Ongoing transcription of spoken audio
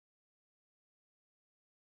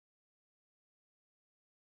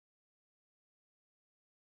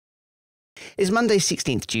It's Monday,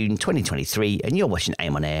 16th June 2023, and you're watching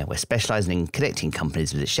AIM on Air, where specialising in connecting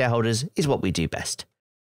companies with its shareholders is what we do best.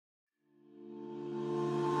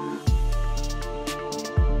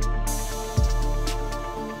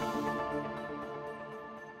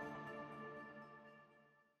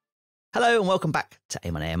 Hello and welcome back to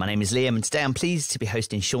AIM on Air. My name is Liam, and today I'm pleased to be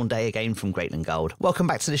hosting Sean Day again from Greatland Gold. Welcome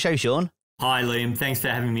back to the show, Sean. Hi, Liam. Thanks for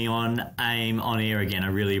having me on AIM on Air again. I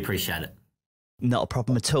really appreciate it. Not a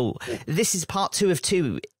problem at all. This is part 2 of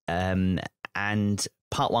 2, and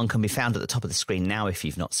part 1 can be found at the top of the screen now if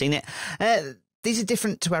you've not seen it. These are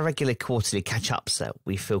different to our regular quarterly catch-ups.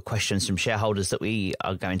 We field questions from shareholders that we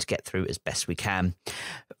are going to get through as best we can.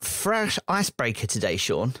 For our icebreaker today,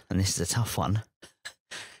 Sean, and this is a tough one,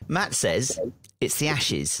 Matt says, it's the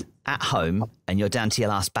Ashes at home and you're down to your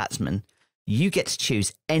last batsman. You get to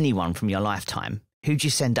choose anyone from your lifetime. Who do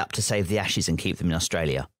you send up to save the Ashes and keep them in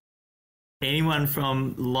Australia? Anyone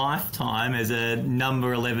from lifetime as a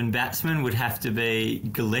number 11 batsman would have to be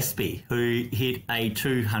Gillespie, who hit a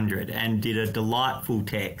 200 and did a delightful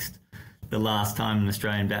text the last time an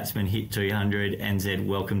Australian batsman hit 200 and said,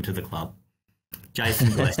 welcome to the club. Jason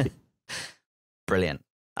Gillespie. Brilliant.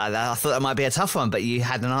 I thought that might be a tough one, but you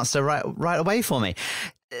had an answer right away for me.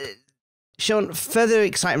 Sean, further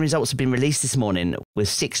exciting results have been released this morning with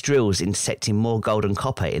 6 drills intersecting more gold and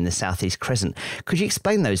copper in the South-East Crescent. Could you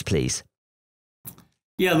explain those, please?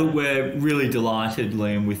 Yeah, look, we're really delighted,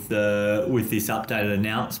 Liam, with this updated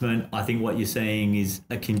announcement. I think what you're seeing is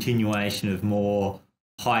a continuation of more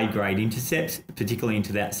high-grade intercepts, particularly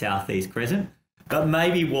into that South-East Crescent. But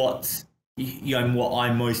maybe what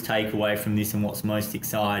I most take away from this and what's most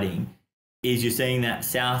exciting is you're seeing that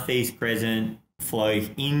South-East Crescent flow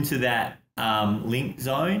into that link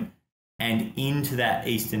zone and into that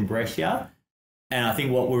eastern breccia. And I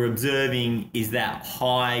think what we're observing is that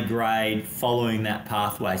high grade following that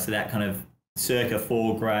pathway. So that kind of circa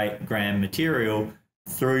 4 gram material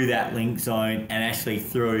through that link zone and actually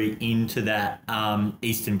through into that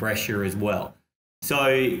eastern breccia as well. So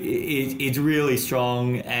it's really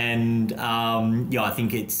strong, and I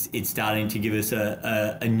think it's starting to give us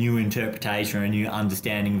a new interpretation, a new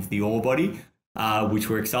understanding of the ore body, which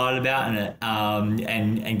we're excited about,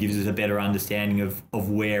 and gives us a better understanding of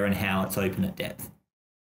where and how it's open at depth.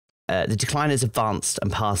 The decline has advanced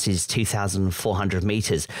and passes 2,400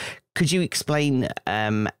 metres. Could you explain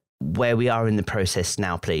where we are in the process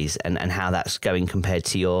now, please, and how that's going compared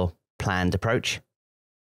to your planned approach?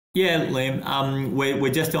 Yeah, Liam,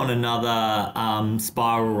 we're just on another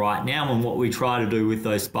spiral right now, and what we try to do with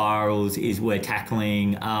those spirals is we're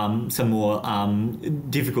tackling some more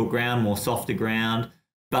difficult ground, more softer ground,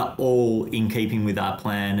 but all in keeping with our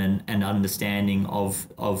plan and understanding of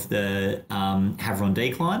the Havieron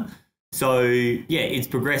decline. So, yeah, it's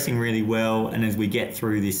progressing really well, and as we get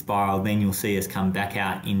through this spiral, then you'll see us come back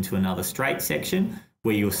out into another straight section,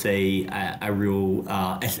 where you'll see a real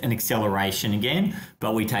an acceleration again,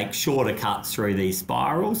 but we take shorter cuts through these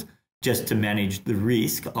spirals just to manage the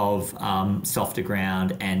risk of softer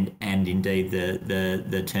ground and indeed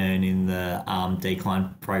the turn in the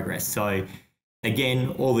decline progress. So again,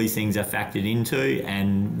 all these things are factored into,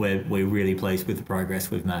 and we're really pleased with the progress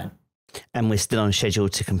we've made. And we're still on schedule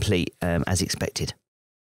to complete as expected.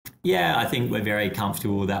 Yeah, I think we're very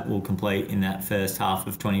comfortable that we'll complete in that first half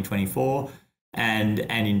of 2024. And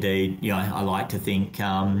indeed, I like to think,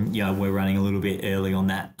 we're running a little bit early on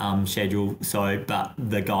that schedule. So, but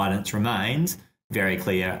the guidance remains very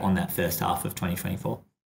clear on that first half of 2024.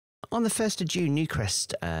 On the 1st of June,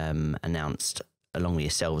 Newcrest announced, along with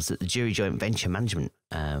yourselves, that the Juri joint venture management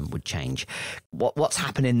would change. What's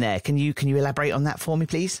happening there? Can you elaborate on that for me,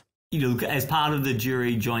 please? Look, as part of the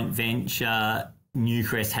Juri joint venture,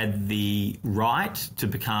 Newcrest had the right to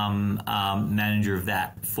become manager of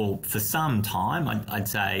that for some time. I'd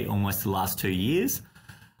say almost the last 2 years.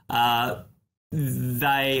 I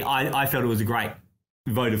felt it was a great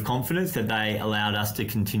vote of confidence that they allowed us to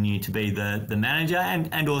continue to be the manager,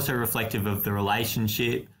 and also reflective of the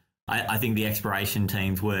relationship. I think the exploration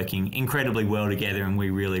team's working incredibly well together, and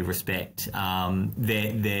we really respect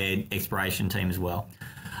their exploration team as well.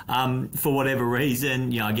 For whatever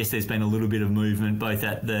reason, I guess there's been a little bit of movement both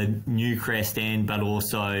at the Newcrest end, but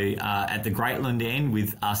also at the Greatland end,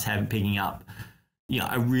 with us picking up,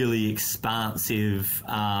 a really expansive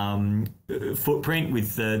footprint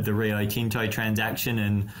with the Rio Tinto transaction.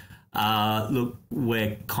 And look,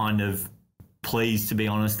 we're kind of pleased, to be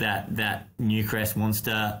honest, that Newcrest wants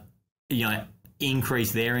to,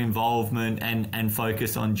 increase their involvement and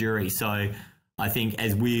focus on Juri. So I think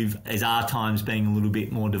as our time's being a little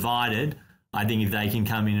bit more divided, I think if they can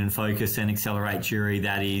come in and focus and accelerate Juri,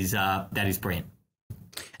 that is brilliant.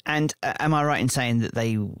 And am I right in saying that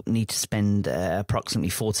they need to spend approximately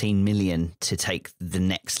 14 million to take the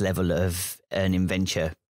next level of earning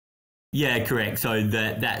venture? Yeah, correct. So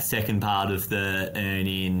that second part of the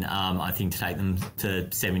earn-in, I think to take them to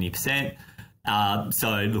 70%.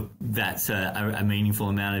 So look, that's a meaningful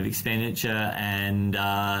amount of expenditure, and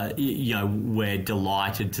we're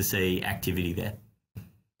delighted to see activity there.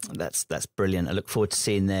 That's brilliant. I look forward to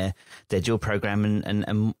seeing their dual program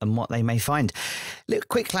and what they may find. Look,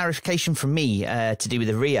 quick clarification from me to do with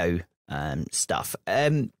the Rio stuff.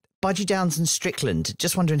 Budgie Downs and Strickland,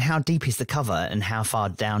 just wondering how deep is the cover and how far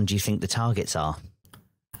down do you think the targets are?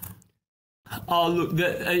 Oh, look,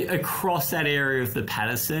 across that area of the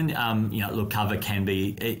Paterson, cover can be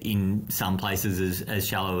in some places as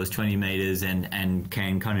shallow as 20 metres and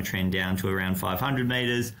can kind of trend down to around 500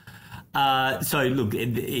 metres. So, look,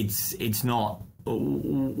 it's not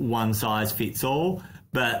one size fits all,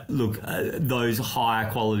 but look, those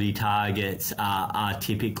higher quality targets are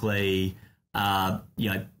typically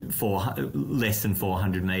for less than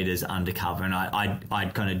 400 metres undercover, and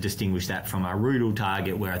I'd kind of distinguish that from our Rudel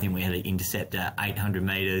target, where I think we had an intercept at 800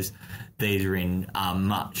 metres. These are in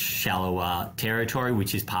much shallower territory,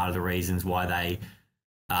 which is part of the reasons why they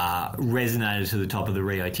resonated to the top of the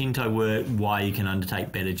Rio Tinto work, why you can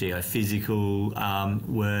undertake better geophysical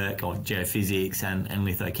work or geophysics and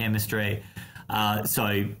lithochemistry.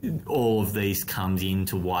 So all of these comes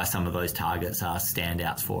into why some of those targets are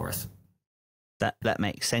standouts for us. That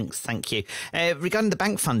makes sense. Thank you. Regarding the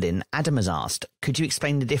bank funding, Adam has asked, could you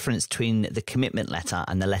explain the difference between the commitment letter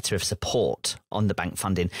and the letter of support on the bank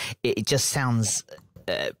funding? It just sounds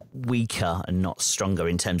weaker and not stronger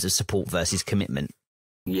in terms of support versus commitment.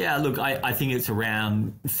 Yeah, look, I think it's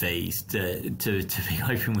around fees, to be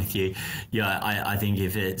open with you. Yeah, I think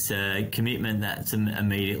if it's a commitment that's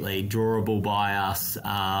immediately drawable by us,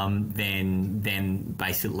 then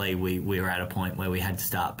basically we were at a point where we had to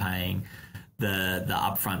start paying the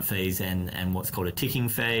upfront fees and what's called a ticking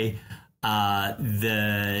fee. By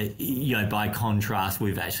contrast,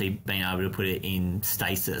 we've actually been able to put it in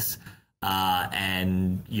stasis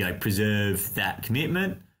and preserve that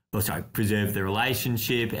commitment. Preserve the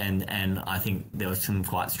relationship, and I think there were some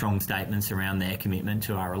quite strong statements around their commitment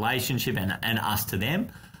to our relationship and us to them.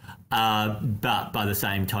 But by the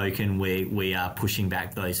same token, we are pushing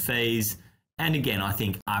back those fees. And again, I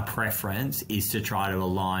think our preference is to try to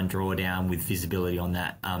align drawdown with visibility on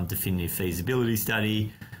that definitive feasibility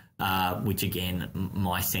study, which again,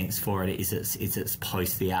 my sense for it is it's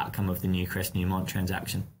post the outcome of the Newcrest Newmont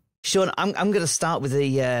transaction. Sean, I'm going to start with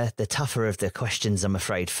the tougher of the questions, I'm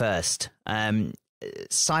afraid, first.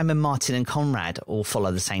 Simon, Martin and Conrad all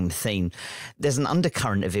follow the same theme. There's an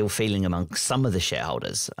undercurrent of ill feeling among some of the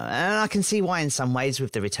shareholders. And I can see why in some ways,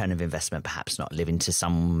 with the return of investment perhaps not living to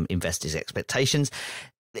some investors' expectations,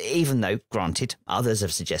 even though, granted, others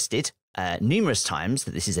have suggested numerous times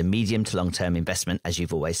that this is a medium to long-term investment, as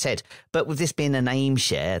you've always said. But with this being a name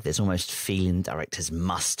share, there's almost feeling directors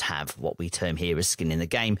must have what we term here as skin in the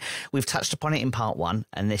game. We've touched upon it in part one,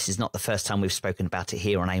 and this is not the first time we've spoken about it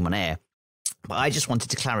here on AIM on Air. But I just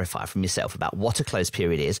wanted to clarify from yourself about what a closed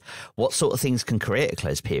period is, what sort of things can create a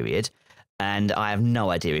closed period, and I have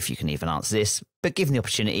no idea if you can even answer this, but given the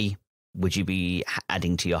opportunity, would you be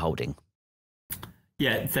adding to your holding?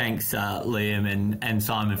 Yeah, thanks, Liam and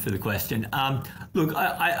Simon for the question. Look,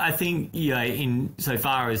 I think, in so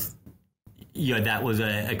far as that was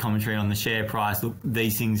a commentary on the share price. Look,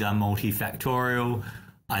 these things are multifactorial.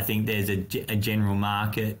 I think there's a general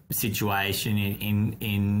market situation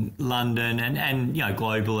in London and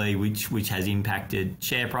globally, which has impacted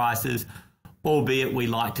share prices. Albeit, we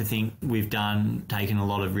like to think we've taken a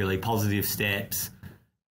lot of really positive steps,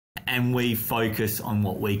 and we focus on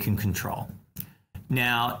what we can control.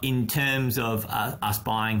 Now, in terms of us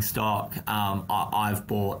buying stock, I've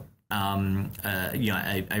bought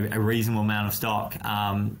a reasonable amount of stock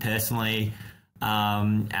personally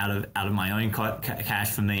out of my own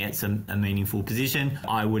cash. For me, it's a meaningful position.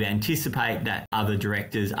 I would anticipate that other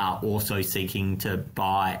directors are also seeking to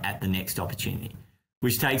buy at the next opportunity,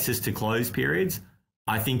 which takes us to closed periods.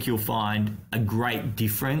 I think you'll find a great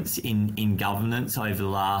difference in governance over the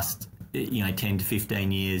last 10 to 15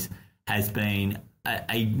 years has been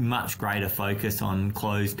a much greater focus on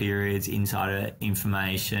closed periods, insider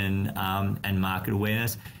information, and market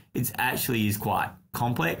awareness. It actually is quite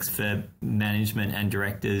complex for management and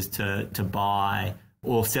directors to buy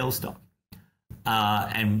or sell stock.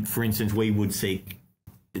 And for instance, we would seek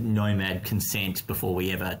nomad consent before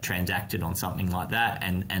we ever transacted on something like that,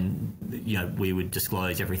 and we would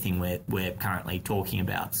disclose everything we're currently talking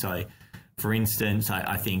about. So For instance,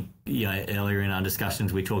 I think earlier in our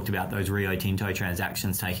discussions we talked about those Rio Tinto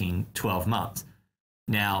transactions taking 12 months.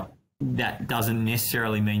 Now, that doesn't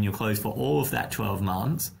necessarily mean you're closed for all of that 12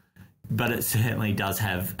 months, but it certainly does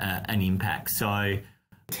have an impact. So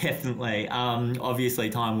definitely, obviously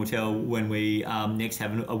time will tell when we next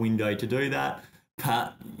have a window to do that.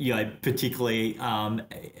 But, particularly, around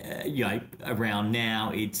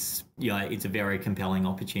now, it's a very compelling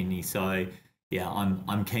opportunity. So, yeah,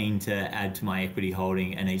 I'm keen to add to my equity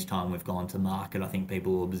holding, and each time we've gone to market, I think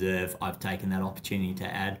people will observe I've taken that opportunity to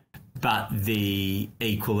add. But the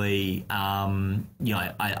equally,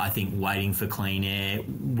 I think waiting for clean air,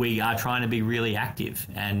 we are trying to be really active,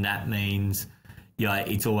 and that means,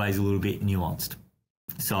 it's always a little bit nuanced.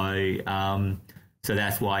 So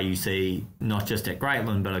that's why you see not just at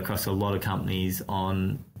Greatland, but across a lot of companies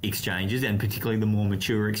on exchanges, and particularly the more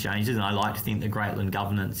mature exchanges. And I like to think that Greatland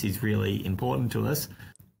governance is really important to us.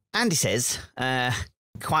 Andy says,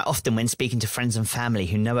 quite often when speaking to friends and family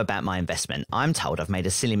who know about my investment, I'm told I've made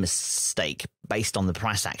a silly mistake based on the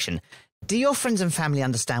price action. Do your friends and family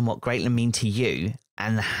understand what Greatland mean to you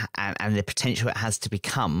and the potential it has to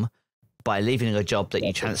become by leaving a job that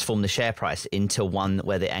you transform the share price into one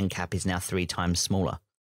where the end cap is now 3 times smaller?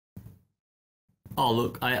 Oh,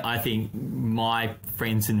 look, I think my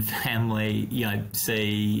friends and family,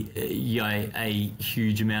 see, a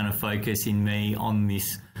huge amount of focus in me on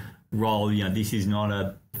this role. This is not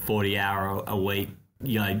a 40-hour a week,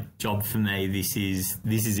 job for me. This is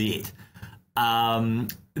it.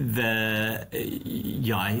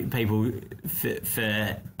 People,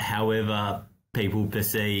 for however people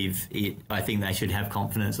perceive it, I think they should have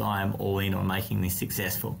confidence I am all in on making this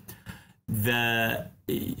successful. So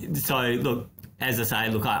look, as I say,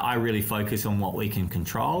 I really focus on what we can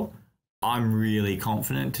control. I'm really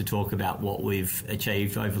confident to talk about what we've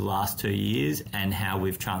achieved over the last 2 years and how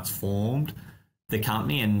we've transformed the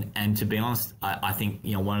company. And to be honest, I think,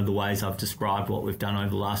 one of the ways I've described what we've done over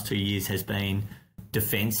the last 2 years has been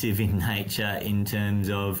defensive in nature, in terms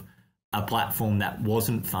of a platform that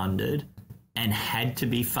wasn't funded and had to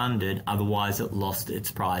be funded, otherwise it lost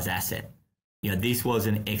its prize asset. This was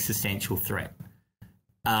an existential threat.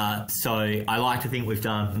 So I like to think we've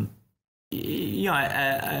done,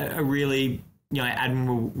 a really,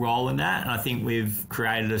 admirable role in that. And I think we've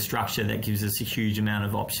created a structure that gives us a huge amount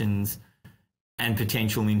of options and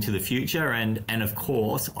potential into the future. And of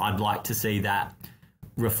course, I'd like to see that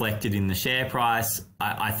reflected in the share price.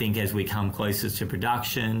 I think as we come closer to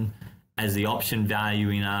production, as the option value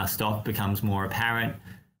in our stock becomes more apparent,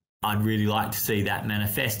 I'd really like to see that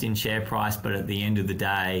manifest in share price. But at the end of the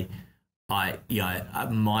day,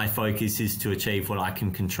 my focus is to achieve what I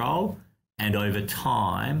can control, and over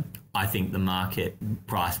time, I think the market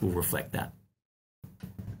price will reflect that.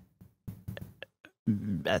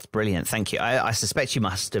 That's brilliant. Thank you. I suspect you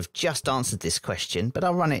must have just answered this question, but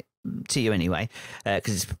I'll run it to you anyway,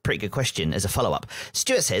 because it's a pretty good question as a follow-up.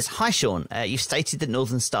 Stuart says, hi, Sean. You've stated that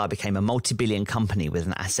Northern Star became a multi-billion company with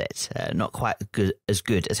an asset not quite as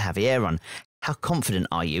good as Havieron. How confident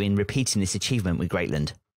are you in repeating this achievement with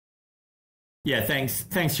Greatland? Yeah, thanks,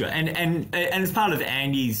 Stuart. And as part of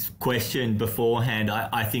Andy's question beforehand,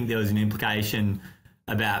 I think there was an implication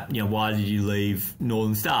about, why did you leave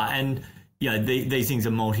Northern Star? And these things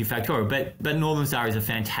are multifactorial, but Northern Star is a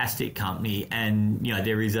fantastic company, and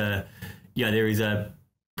there is a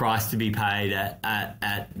price to be paid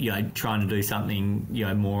at trying to do something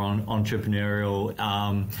more entrepreneurial.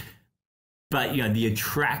 But the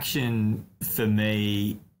attraction for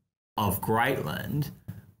me of Greatland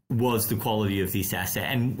was the quality of this asset,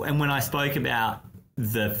 and when I spoke about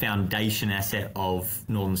the foundation asset of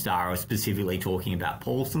Northern Star, I was specifically talking about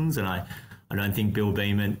Paterson's, and I don't think Bill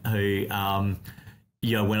Beeman, who,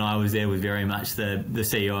 when I was there, was very much the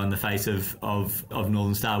CEO and the face of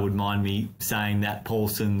Northern Star, would mind me saying that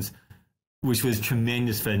Paterson's, which was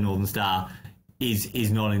tremendous for Northern Star,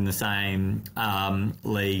 is not in the same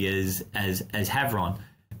league as Havieron.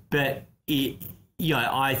 But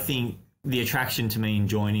I think the attraction to me in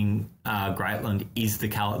joining Greatland is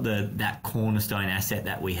that cornerstone asset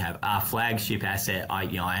that we have, our flagship asset.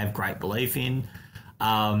 I have great belief in,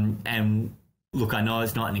 and look, I know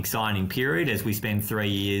it's not an exciting period as we spend 3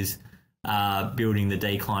 years building the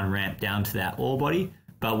decline ramp down to that ore body,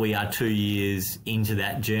 but we are 2 years into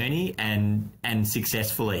that journey and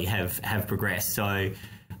successfully have progressed. So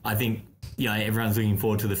I think everyone's looking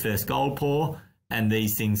forward to the first gold pour, and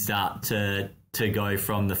these things start to go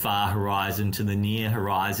from the far horizon to the near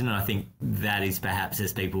horizon. And I think that is perhaps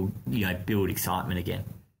as people, build excitement again.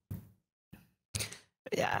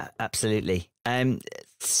 Yeah, absolutely.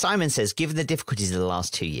 Simon says, given the difficulties of the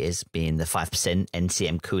last 2 years, being the 5%,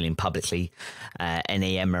 NCM cooling publicly,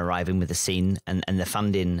 NAM arriving with the scene, and the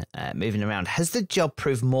funding moving around, has the job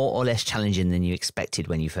proved more or less challenging than you expected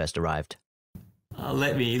when you first arrived?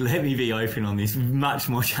 Let me be open on this. Much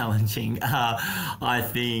more challenging. I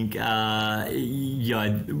think I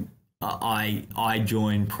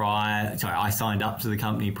joined prior. Sorry, I signed up to the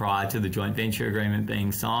company prior to the joint venture agreement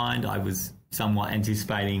being signed. I was somewhat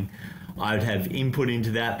anticipating I would have input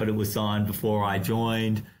into that, but it was signed before I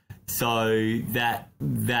joined. So that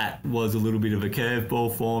was a little bit of a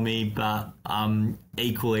curveball for me, but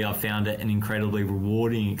equally I found it an incredibly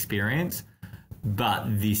rewarding experience.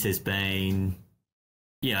 But this has been,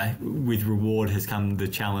 with reward has come the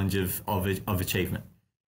challenge of achievement.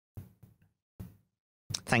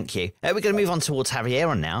 Thank you. We're going to move on towards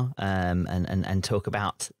Havieron now and talk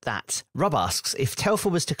about that. Rob asks, if Telfer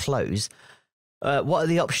was to close, what are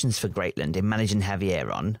the options for Greatland in managing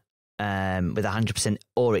Havieron with 100%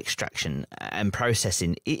 ore extraction and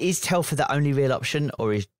processing? Is Telfer the only real option,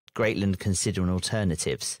 or is Greatland considering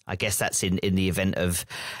alternatives? I guess that's in the event of,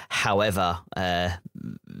 however,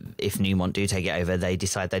 if Newmont do take it over, they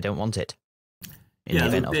decide they don't want it.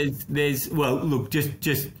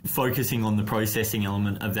 Just focusing on the processing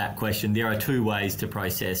element of that question, there are two ways to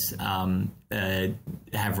process Havieron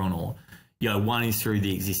ore. One is through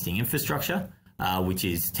the existing infrastructure, which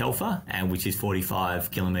is Telfer, and which is 45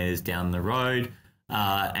 kilometres down the road,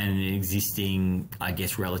 and an existing, I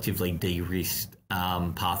guess, relatively de-risked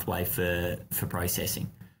pathway for processing.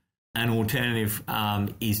 An alternative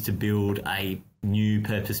is to build a new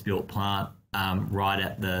purpose-built plant right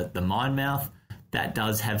at the mine mouth. That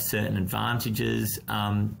does have certain advantages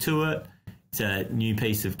to it. It's a new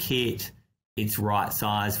piece of kit. It's right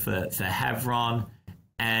size for Havieron,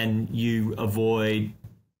 and you avoid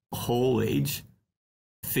haulage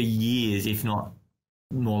for years, if not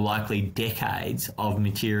more likely decades, of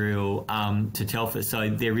material to Telfer. So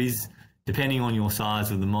there is, depending on your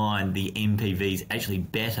size of the mine, the NPV is actually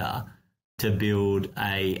better to build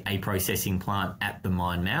a processing plant at the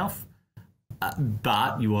mine mouth.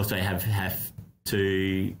 But you also have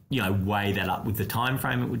to weigh that up with the time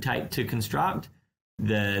frame it would take to construct,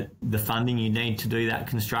 the funding you need to do that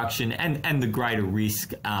construction, and the greater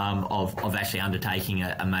risk of actually undertaking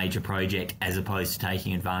a major project as opposed to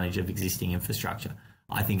taking advantage of existing infrastructure.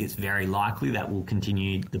 I think it's very likely that we'll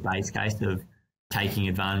continue the base case of taking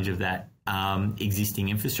advantage of that existing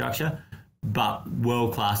infrastructure, but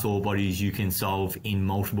world-class ore bodies you can solve in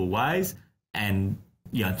multiple ways, and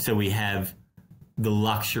so we have the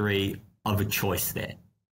luxury of a choice there.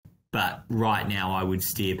 But right now I would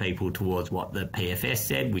steer people towards what the PFS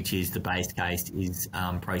said, which is the base case is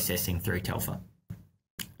processing through Telfer.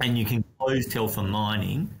 And you can close Telfer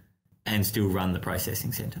mining and still run the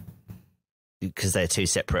processing centre. Because they're two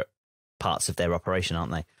separate parts of their operation,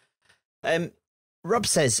 aren't they? Rob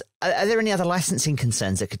says, are there any other licensing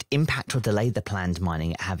concerns that could impact or delay the planned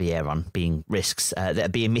mining at Havieron, being risks that are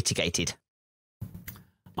being mitigated?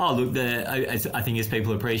 Oh, look, I think as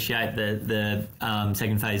people appreciate, the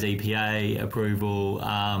second phase EPA approval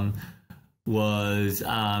was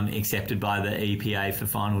accepted by the EPA for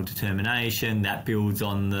final determination. That builds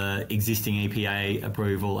on the existing EPA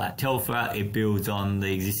approval at Telfer. It builds on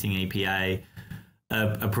the existing EPA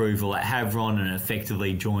approval at Havieron, and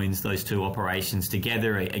effectively joins those two operations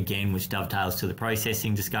together, again, which dovetails to the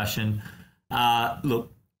processing discussion. Look,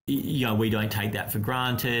 we don't take that for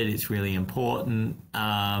granted. It's really important.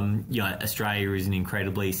 Australia is an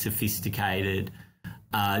incredibly sophisticated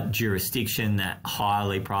jurisdiction that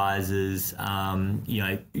highly prizes,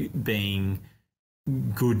 being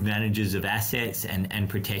good managers of assets and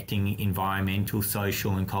protecting environmental,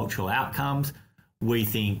 social and cultural outcomes. We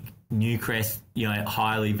think Newcrest,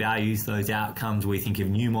 highly values those outcomes. We think if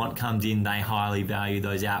Newmont comes in, they highly value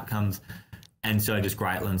those outcomes. And so does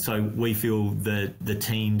Greatland. So we feel the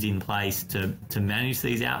teams in place to manage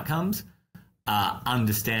these outcomes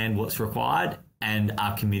understand what's required and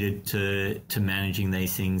are committed to managing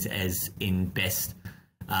these things as best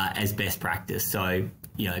practice. So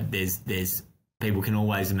there's people can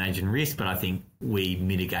always imagine risk, but I think we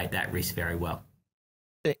mitigate that risk very well.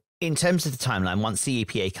 In terms of the timeline, once the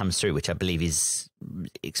EPA comes through, which I believe is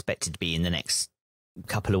expected to be in the next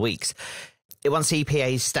couple of weeks. Once the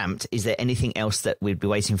EPA is stamped, is there anything else that we'd be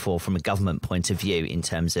waiting for from a government point of view in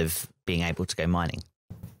terms of being able to go mining?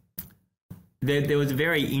 There was a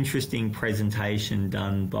very interesting presentation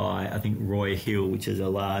done by, I think, Roy Hill, which is a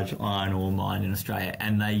large iron ore mine in Australia,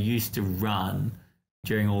 and they used to run,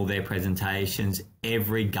 during all their presentations,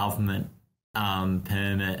 every government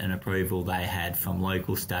permit and approval they had from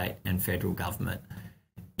local, state and federal government.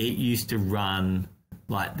 It used to run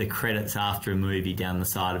like the credits after a movie down the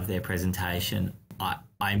side of their presentation. I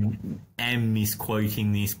am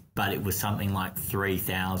misquoting this, but it was something like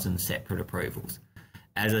 3,000 separate approvals.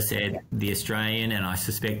 As I said, the Australian, and I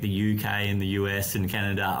suspect the UK and the US and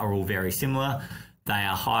Canada are all very similar. They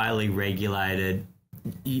are highly regulated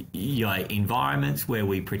environments where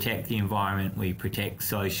we protect the environment, we protect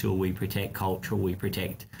social, we protect cultural, we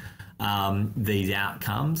protect these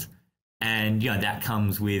outcomes. And, that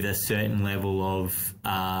comes with a certain level of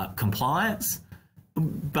compliance,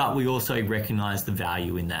 but we also recognise the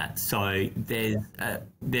value in that. So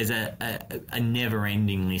there's a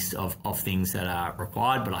never-ending list of things that are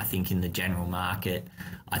required, but I think in the general market,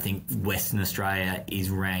 I think Western Australia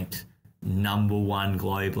is ranked number one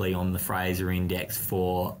globally on the Fraser Index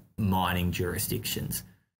for mining jurisdictions.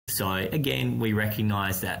 So again, we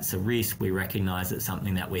recognise that's a risk. We recognise it's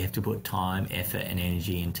something that we have to put time, effort and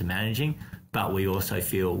energy into managing, but we also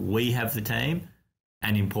feel we have the team,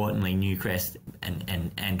 and importantly, Newcrest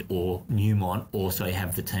and or Newmont also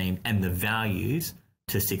have the team and the values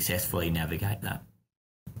to successfully navigate that.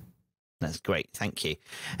 That's great. Thank you.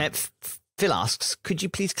 Phil asks, could you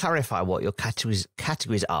please clarify what your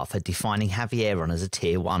categories are for defining Havieron as a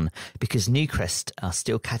tier 1? Because Newcrest are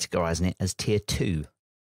still categorising it as tier 2.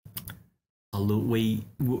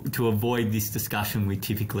 Look, to avoid this discussion, we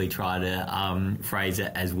typically try to phrase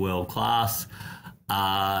it as world class.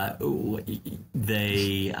 I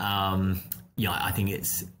think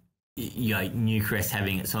it's Newcrest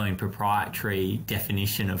having its own proprietary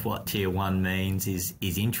definition of what tier 1 means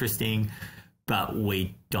is interesting, but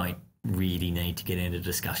we don't really need to get into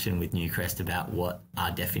discussion with Newcrest about what our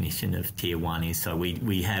definition of tier 1 is. So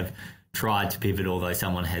we have tried to pivot, although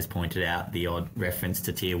someone has pointed out the odd reference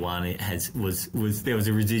to tier 1. There was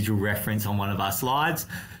a residual reference on one of our slides,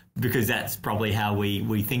 because that's probably how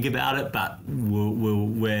we think about it, but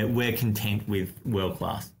we're content with world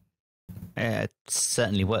class. It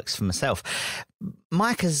certainly works for myself.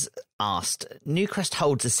 Mike has asked, Newcrest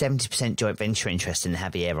holds a 70% joint venture interest in the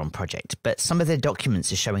Havieron project, but some of their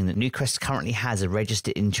documents are showing that Newcrest currently has a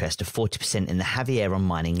registered interest of 40% in the Havieron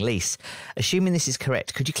mining lease. Assuming this is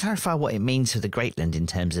correct, could you clarify what it means for the Greatland in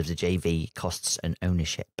terms of the JV costs and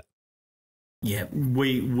ownership? Yeah,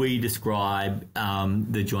 we describe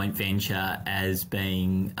the joint venture as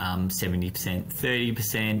being 70%,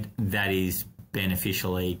 30%. That is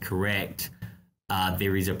beneficially correct.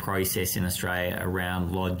 There is a process in Australia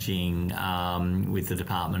around lodging with the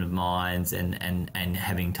Department of Mines and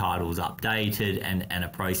having titles updated and a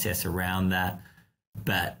process around that.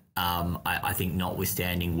 But I think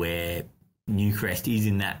notwithstanding where Newcrest is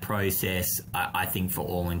in that process, I think for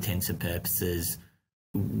all intents and purposes,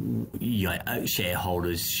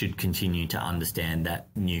 shareholders should continue to understand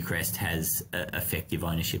that Newcrest has effective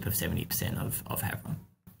ownership of 70% of Havieron.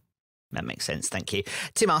 That makes sense, thank you.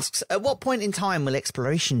 Tim asks, at what point in time will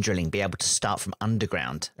exploration drilling be able to start from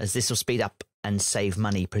underground, as this will speed up and save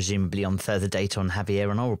money, presumably on further data on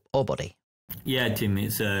Havieron ore body? Yeah, Tim,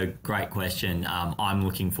 it's a great question. I'm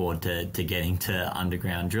looking forward to getting to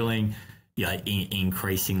underground drilling.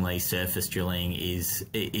 Increasingly surface drilling is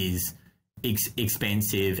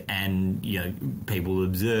expensive, and people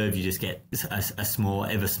observe you just get a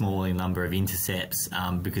ever smaller number of intercepts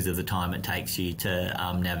because of the time it takes you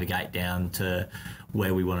to navigate down to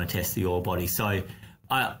where we want to test the ore body. So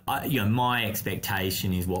my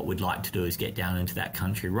expectation is what we'd like to do is get down into that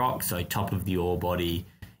country rock, so top of the ore body.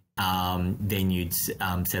 Then you'd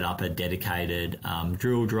set up a dedicated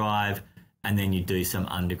drill drive, and then you do some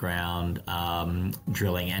underground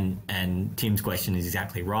drilling. And Tim's question is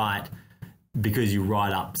exactly right. Because you're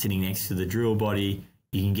right up sitting next to the drill body,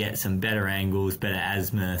 you can get some better angles, better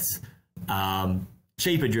azimuths,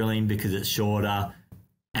 cheaper drilling because it's shorter,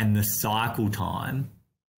 and the cycle time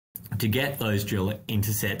to get those drill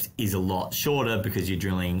intercepts is a lot shorter because you're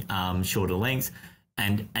drilling shorter lengths.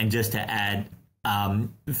 And just to add,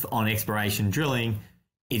 on exploration drilling,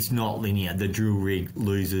 it's not linear. The drill rig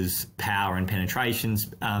loses power and penetration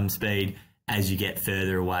speed as you get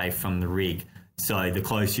further away from the rig. So the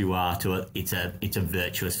closer you are to it, it's a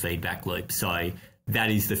virtuous feedback loop. So that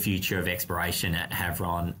is the future of exploration at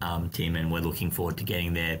Havieron, Tim, and we're looking forward to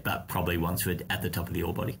getting there, but probably once we're at the top of the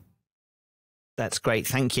ore body. That's great,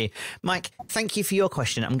 thank you. Mike, thank you for your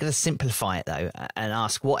question. I'm going to simplify it, though, and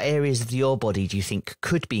ask what areas of the ore body do you think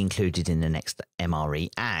could be included in the next MRE?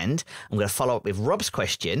 And I'm going to follow up with Rob's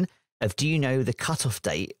question of, do you know the cut-off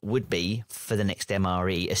date would be for the next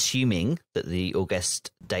MRE, assuming that the August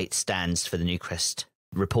date stands for the Newcrest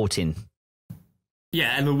reporting?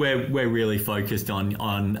 Yeah, and we're really focused on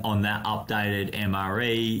that updated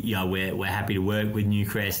MRE. You know, we're happy to work with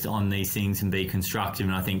Newcrest on these things and be constructive.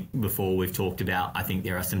 And I think before we've talked about, I think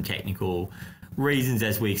there are some technical reasons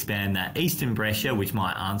as we expand that eastern breccia, which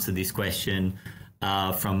might answer this question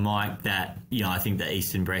from Mike. That, you know, I think the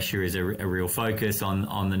eastern breccia is a real focus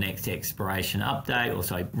on the next exploration update,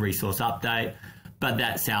 also resource update. But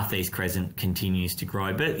that South-East Crescent continues to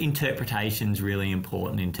grow. But interpretation's really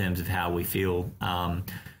important in terms of how we feel,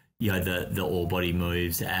 you know, the ore body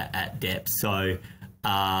moves at depth. So,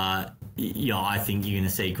 you know, I think you're going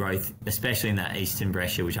to see growth, especially in that eastern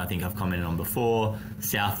breccia, which I think I've commented on before.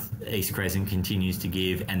 South-East Crescent continues to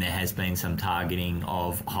give, and there has been some targeting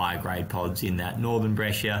of higher grade pods in that northern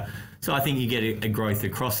breccia. So I think you get a growth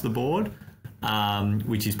across the board,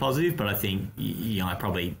 which is positive. But I think, you know, I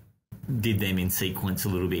probably did them in sequence a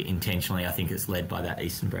little bit intentionally. I think it's led by that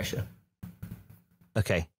eastern breccia.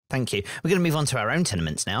 Okay, thank you. We're going to move on to our own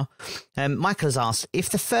tenements now. Michael has asked, if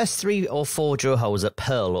the first 3 or 4 drill holes at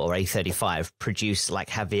Pearl or A35 produce like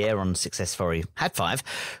Havieron successfully had 5,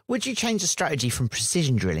 would you change the strategy from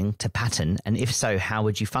precision drilling to pattern? And if so, how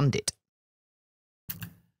would you fund it?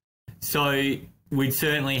 So we'd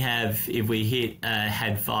certainly have, if we hit a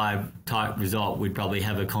had 5 type result, we'd probably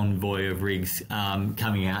have a convoy of rigs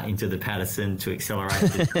coming out into the Paterson to accelerate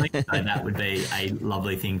the drilling. So that would be a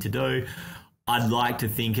lovely thing to do. I'd like to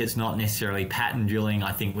think it's not necessarily pattern drilling.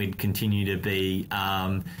 I think we'd continue to be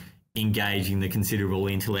engaging the considerable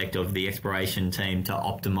intellect of the exploration team to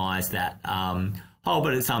optimise that hole.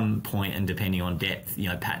 But at some point, and depending on depth, you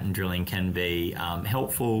know, pattern drilling can be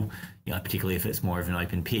helpful. You know, particularly if it's more of an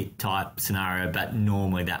open pit type scenario, but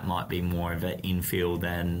normally that might be more of an infill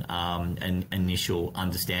than an initial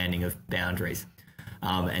understanding of boundaries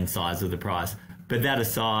and size of the prize. But that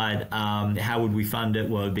aside, how would we fund it?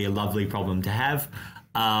 Well, it'd be a lovely problem to have.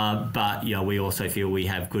 But, you know, we also feel we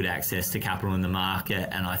have good access to capital in the market.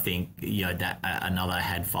 And I think, you know, that another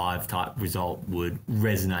had 5 type result would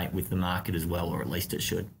resonate with the market as well, or at least it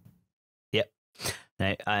should. Yep.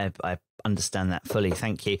 No, I understand that fully.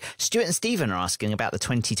 Thank you. Stuart and Stephen are asking about the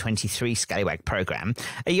 2023 Scallywag programme.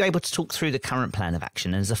 Are you able to talk through the current plan of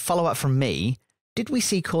action? And as a follow-up from me, did we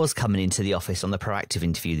see Cause coming into the office on the Proactive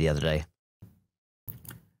interview the other day?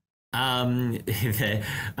 Okay,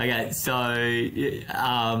 so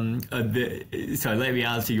let me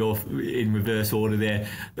answer your in reverse order there.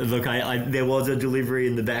 Look, there was a delivery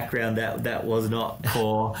in the background that was not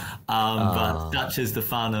core, but such is the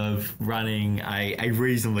fun of running a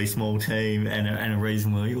reasonably small team and a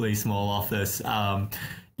reasonably small office.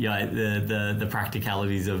 Yeah, the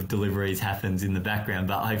practicalities of deliveries happens in the background,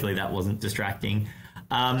 but hopefully that wasn't distracting.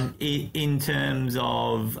 In terms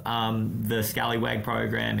of the Scallywag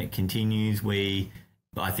program, it continues.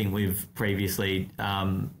 I think we've previously,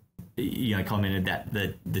 you know, commented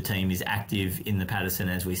that the team is active in the Paterson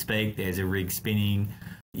as we speak. There's a rig spinning.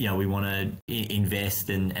 You know, we want to invest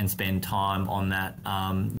and spend time on that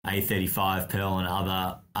A35 Pearl and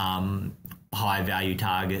other high value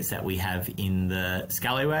targets that we have in the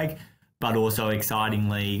Scallywag. But also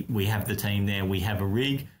excitingly, we have the team there. We have a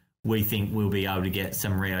rig. We think we'll be able to get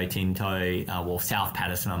some Rio Tinto, South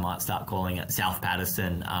Paterson, I might start calling it, South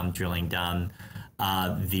Paterson drilling done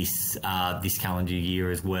this calendar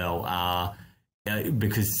year as well.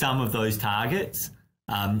 Because some of those targets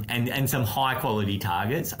and some high quality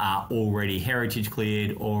targets are already heritage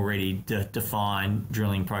cleared, already defined,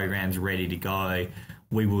 drilling programs ready to go.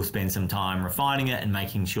 We will spend some time refining it and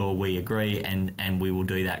making sure we agree, and we will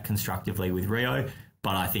do that constructively with Rio.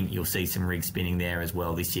 But I think you'll see some rig spinning there as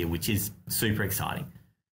well this year, which is super exciting.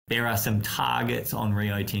 There are some targets on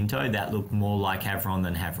Rio Tinto that look more like Havieron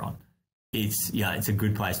than Havieron. It's a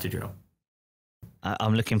good place to drill.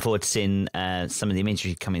 I'm looking forward to seeing some of the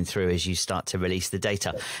imagery coming through as you start to release the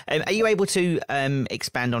data. Are you able to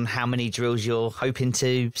expand on how many drills you're hoping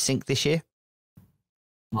to sink this year?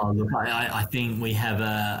 Oh, look, I think we have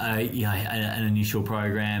an initial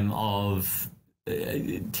program of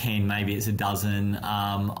 10, maybe it's a dozen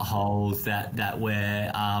holes that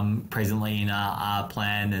we're presently in our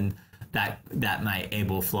plan, and that may ebb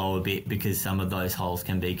or flow a bit because some of those holes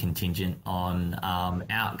can be contingent on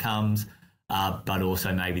outcomes, but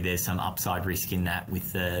also maybe there's some upside risk in that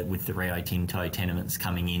with the Rio Tinto tenements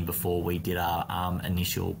coming in before we did our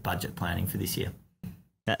initial budget planning for this year.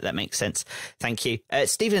 That makes sense. Thank you.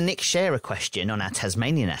 Stephen and Nick share a question on our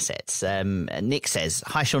Tasmanian assets. Nick says,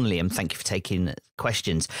 "Hi Sean and Liam, thank you for taking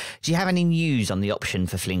questions. Do you have any news on the option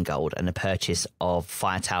for Flynn Gold and the purchase of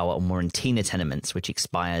Fire Tower and Warrantina tenements, which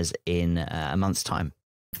expires in a month's time?"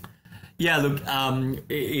 Yeah, look,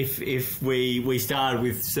 if we started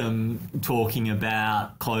with some talking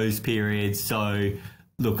about closed periods, so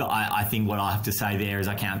look, I think what I have to say there is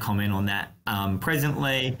I can't comment on that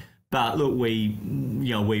presently. But look, we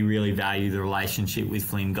really value the relationship with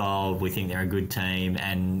Flynn Gold. We think they're a good team,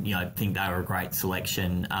 and think they were a great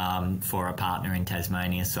selection for a partner in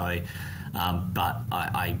Tasmania. So, but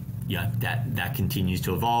that continues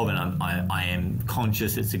to evolve, and I am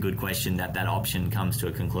conscious it's a good question that option comes to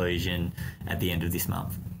a conclusion at the end of this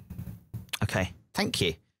month. Okay, thank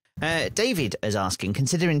you. David is asking,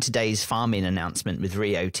 considering today's farm-in announcement with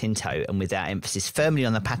Rio Tinto and with our emphasis firmly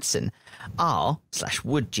on the Paterson,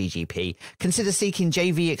 would GGP consider seeking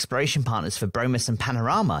JV exploration partners for Bromus and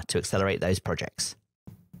Panorama to accelerate those projects?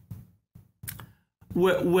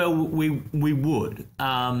 Well, we would,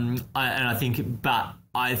 and I think, but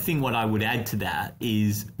I think what I would add to that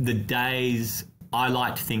is I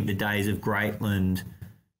like to think the days of Greatland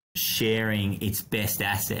sharing its best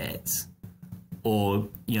assets or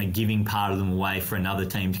giving part of them away for another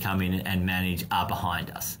team to come in and manage are behind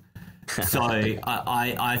us. So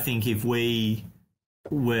I think if we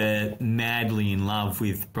were madly in love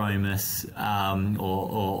with Bromus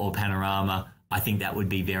or Panorama, I think that would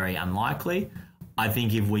be very unlikely. I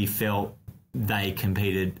think if we felt they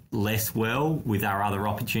competed less well with our other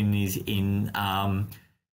opportunities in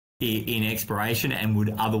exploration and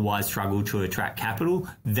would otherwise struggle to attract capital,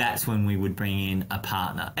 that's when we would bring in a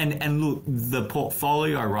partner. And look, the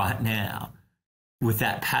portfolio right now with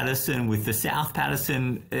that Paterson, with the South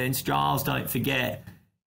Paterson and Giles, don't forget,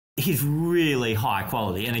 is really high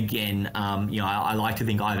quality. And again, I like to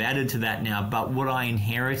think I've added to that now, but what I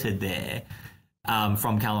inherited there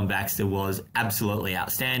from Callum Baxter was absolutely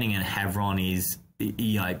outstanding, and Havieron is,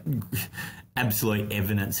 absolute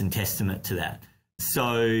evidence and testament to that.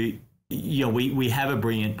 So, we have a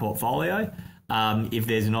brilliant portfolio. If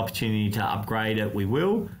there's an opportunity to upgrade it, we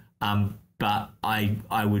will. But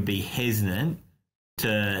I would be hesitant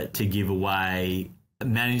to give away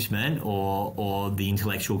management or the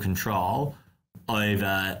intellectual control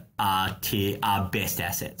over our best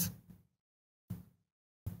assets.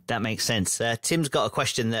 That makes sense. Tim's got a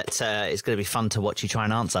question that is going to be fun to watch you try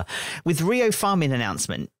and answer. With Rio farming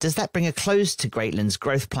announcement, does that bring a close to Greatland's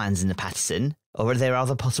growth plans in the Paterson, or are there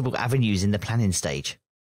other possible avenues in the planning stage?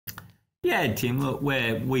 Yeah, Tim, look,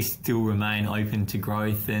 we still remain open to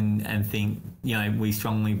growth and think, we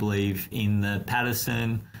strongly believe in the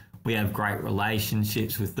Paterson. We have great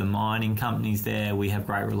relationships with the mining companies there. We have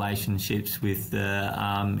great relationships with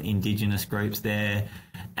the Indigenous groups there.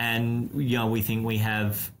 And, we think we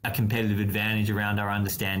have a competitive advantage around our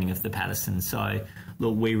understanding of the Paterson. So,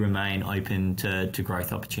 look, we remain open to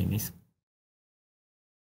growth opportunities.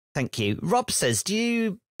 Thank you. Rob says, do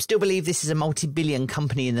you still believe this is a multi-billion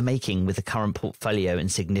company in the making with a current portfolio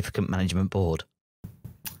and significant management board?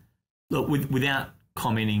 Look, without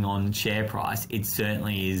commenting on share price, it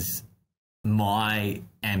certainly is my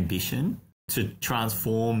ambition to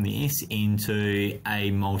transform this into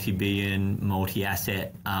a multi-billion,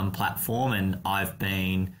 multi-asset platform. And I've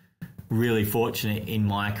been really fortunate in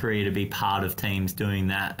my career to be part of teams doing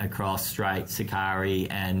that across Strait, Sakari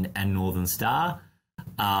and Northern Star.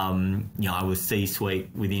 I was C-suite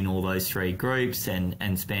within all those three groups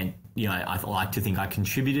and spent, I like to think I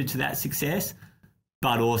contributed to that success.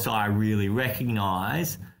 But also I really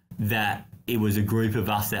recognise that it was a group of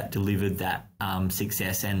us that delivered that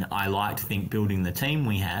success. And I like to think building the team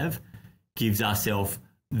we have gives ourselves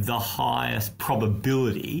the highest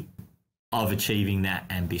probability of achieving that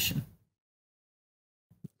ambition.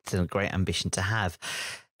 It's a great ambition to have.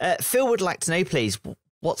 Phil would like to know, please,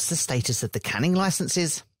 what's the status of the canning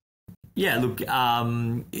licenses? Yeah, look,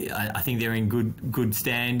 I think they're in good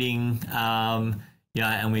standing.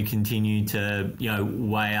 And we continue to,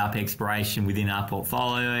 weigh up exploration within our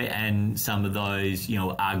portfolio, and some of those,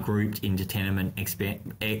 are grouped into tenement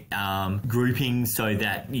groupings so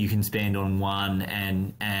that you can spend on one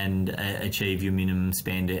and achieve your minimum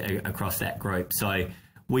spend across that group. So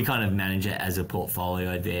we kind of manage it as a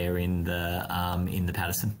portfolio there in the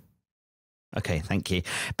Paterson. Okay, thank you.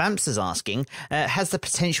 Bamps is asking, has the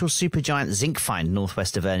potential supergiant zinc find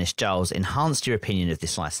northwest of Ernest Giles enhanced your opinion of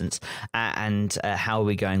this licence, and how are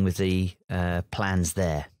we going with the plans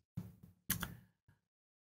there?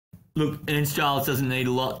 Look, Ernest Giles doesn't need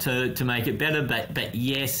a lot to make it better, but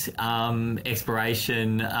yes,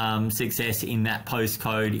 exploration success in that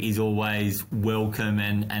postcode is always welcome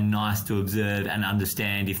and nice to observe and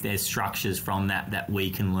understand if there's structures from that we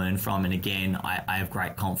can learn from. And again, I have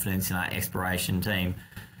great confidence in our exploration team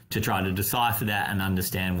to try to decipher that and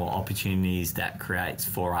understand what opportunities that creates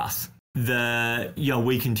for us.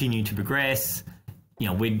 We continue to progress.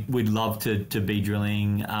 we'd love to be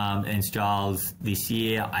drilling Ernst Giles this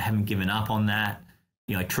year. I haven't given up on that.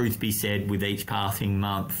 Truth be said, with each passing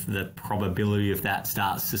month, the probability of that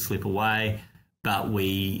starts to slip away. But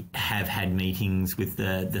we have had meetings with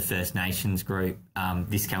the First Nations group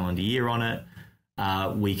this calendar year on it.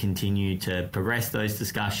 We continue to progress those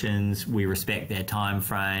discussions. We respect their time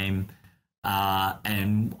frame.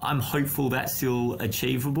 And I'm hopeful that's still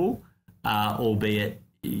achievable, albeit,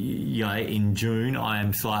 in June, I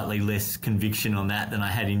am slightly less conviction on that than I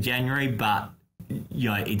had in January. But,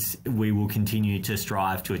 we will continue to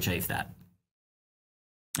strive to achieve that.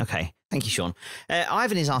 Okay. Thank you, Sean.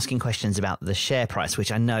 Ivan is asking questions about the share price,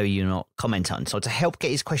 which I know you not comment on. So to help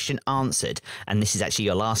get his question answered, and this is actually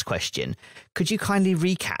your last question, could you kindly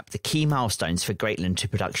recap the key milestones for Greatland to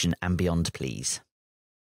production and beyond, please?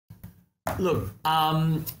 Look,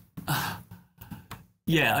 okay.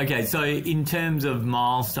 So in terms of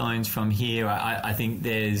milestones from here, I think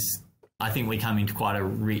we come into quite a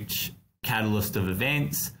rich catalyst of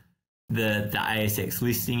events. The ASX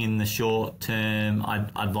listing in the short term,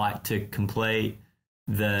 I'd like to complete.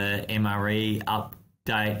 The MRE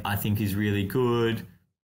update, I think, is really good.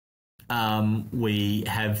 We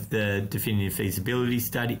have the definitive feasibility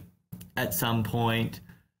study at some point.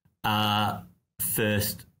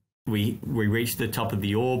 First, we reached the top of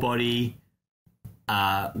the ore body.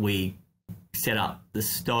 We set up the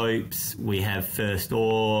stopes. We have first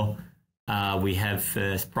ore. We have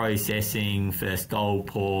first processing, first gold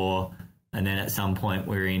pour, and then at some point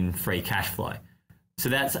we're in free cash flow. So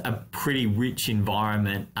that's a pretty rich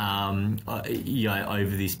environment,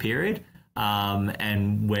 over this period,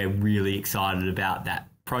 and we're really excited about that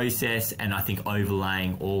process. And I think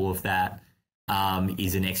overlaying all of that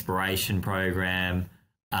is an exploration program,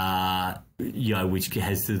 which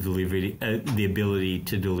has the ability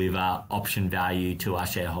to deliver option value to our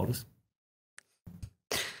shareholders.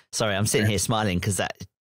 Sorry, I'm sitting here smiling because that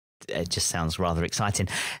just sounds rather exciting.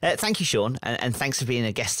 Thank you, Sean, and thanks for being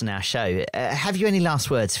a guest on our show. Have you any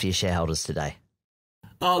last words for your shareholders today?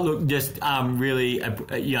 Oh, look, just really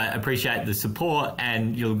appreciate the support.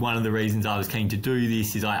 And one of the reasons I was keen to do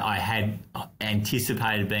this is I had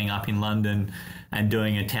anticipated being up in London and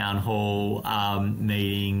doing a town hall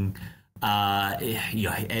meeting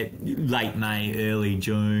late May, early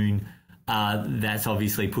June. That's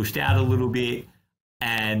obviously pushed out a little bit.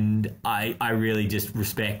 And I really just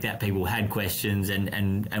respect that people had questions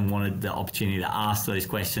and wanted the opportunity to ask those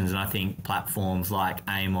questions. And I think platforms like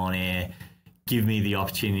AIM on Air give me the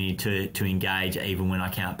opportunity to engage even when I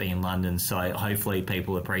can't be in London. So hopefully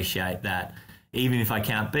people appreciate that. Even if I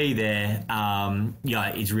can't be there,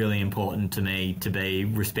 it's really important to me to be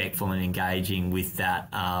respectful and engaging with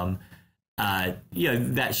that,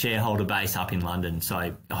 that shareholder base up in London.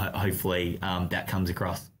 So hopefully that comes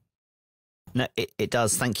across. No, it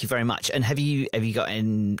does. Thank you very much. And have you got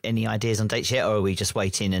any ideas on dates yet, or are we just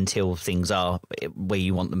waiting until things are where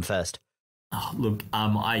you want them first? Oh, look,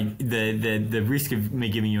 the risk of me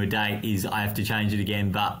giving you a date is I have to change it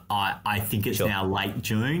again, but I think it's now late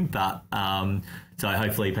June. But so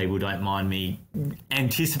hopefully people don't mind me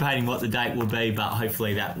anticipating what the date will be, but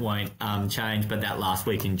hopefully that won't change. But that last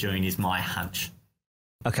week in June is my hunch.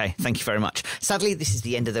 Okay, thank you very much. Sadly, this is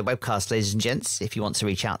the end of the webcast, ladies and gents. If you want to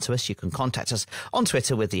reach out to us, you can contact us on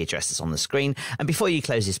Twitter with the addresses on the screen. And before you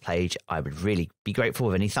close this page, I would really be grateful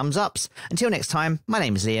with any thumbs ups. Until next time, my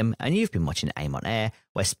name is Liam, and you've been watching AIM on Air,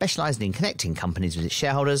 where specialising in connecting companies with its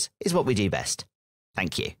shareholders is what we do best.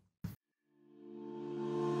 Thank you.